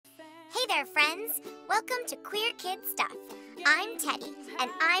there, friends. Welcome to Queer Kid Stuff. I'm Teddy,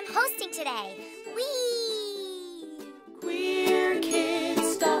 and I'm hosting today. Whee! Queer Kid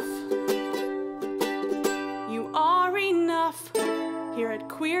Stuff. You are enough here at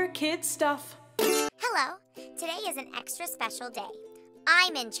Queer Kid Stuff. Hello. Today is an extra special day.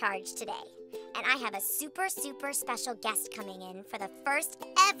 I'm in charge today, and I have a super special guest coming in for the first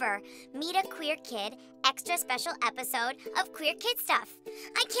ever Meet a Queer Kid extra special episode of Queer Kid Stuff.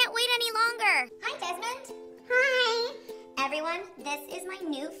 I can't wait any longer. Hi, Desmond. Hi. Everyone, this is my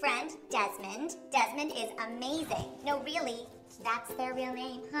new friend, Desmond. Desmond is amazing. No, really, that's their real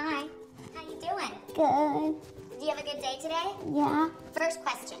name. Hi. How you doing? Good. Do you have a good day today? Yeah. First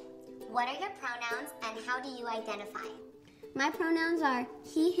question. What are your pronouns and how do you identify? My pronouns are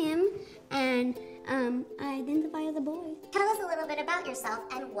he, him, and I identify as a boy. Tell us a little bit about yourself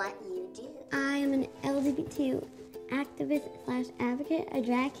and what you do. I am an LGBTQ activist / advocate, a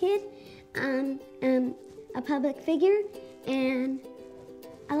drag kid, a public figure, and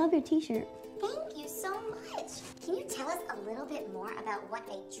I love your t-shirt. Thank you so much. Can you tell us a little bit more about what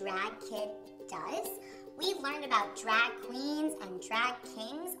a drag kid does? We've learned about drag queens and drag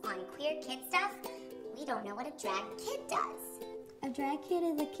kings on Queer Kid Stuff. We don't know what a drag kid does. A drag kid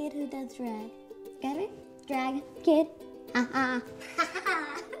is a kid who does drag. Get it? Drag kid. Haha.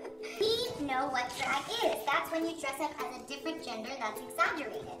 We know what drag is. That's when you dress up as a different gender that's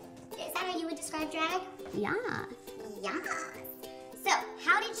exaggerated. Is that how you would describe drag? Yeah. Yes. So,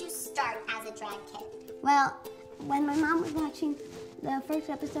 how did you start as a drag kid? Well, when my mom was watching the first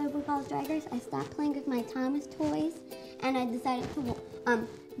episode of RuPaul's Drag Race, I stopped playing with my Thomas toys, and I decided to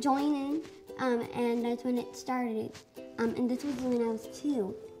join in, and that's when it started. And this was when I was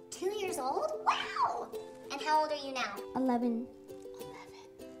 2. 2 years old? Wow! And how old are you now?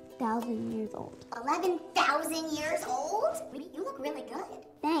 11,000 years old. 11,000 years old? You look really good.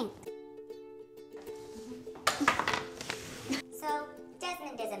 Thanks. So,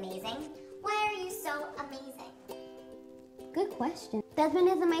 Desmond is amazing. Why are you so amazing? Good question. Desmond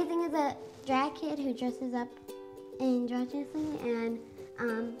is amazing as a drag kid who dresses up androgynously and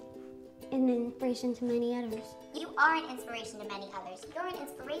an inspiration to many others. You are an inspiration to many others. You're an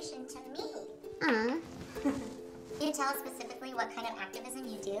inspiration to me. Can you tell us specifically what kind of activism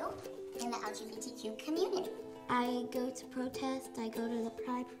you do in the LGBTQ community? I go to protests, I go to the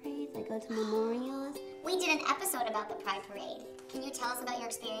Pride parades, I go to memorials. We did an episode about the Pride Parade. Can you tell us about your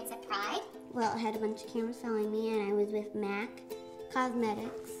experience at Pride? Well, I had a bunch of cameras following me, and I was with MAC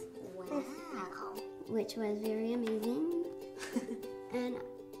Cosmetics. Wow. Which was very amazing. And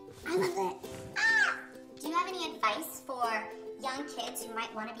I love it. Ah! Do you have any advice for young kids who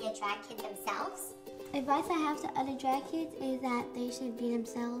might want to be a drag kid themselves? Advice I have to other drag kids is that they should be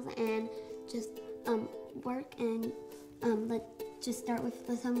themselves and just work and just start with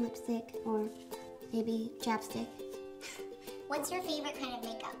some lipstick or maybe chapstick. What's your favorite kind of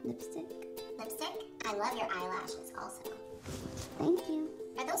makeup? Lipstick. Lipstick? I love your eyelashes also. Thank you.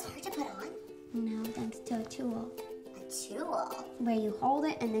 Are those hard to put on? No, thanks to a tool. A tool? Where you hold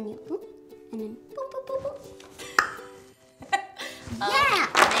it and then you boop, and then boop, boop, boop, boop. Yeah!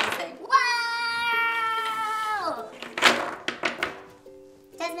 Amazing. Wow!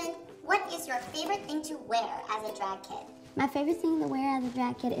 Desmond, what is your favorite thing to wear as a drag kid? My favorite thing to wear as a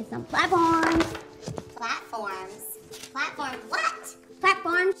drag kid is some platforms. Platforms? Platform what?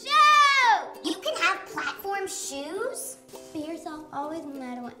 Platform shoes! You can have platform shoes? Be yourself always, no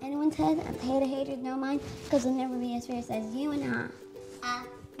matter what anyone says, and pay the haters no mind, because they'll never be as fierce as you and I.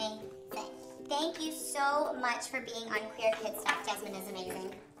 Amazing. Thank you so much for being on Queer Kid Stuff. Desmond is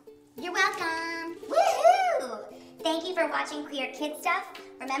amazing. You're welcome. Woohoo! Thank you for watching Queer Kid Stuff.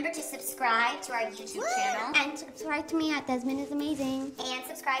 Remember to subscribe to our YouTube channel. And subscribe to me at Desmond is Amazing. And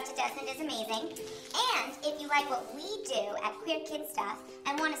subscribe to Desmond is Amazing. And if you like what we do at Queer Kid Stuff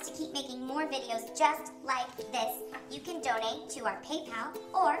and want us to keep making more videos just like this, you can donate to our PayPal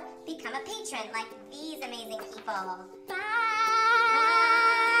or become a patron like these amazing people. Bye!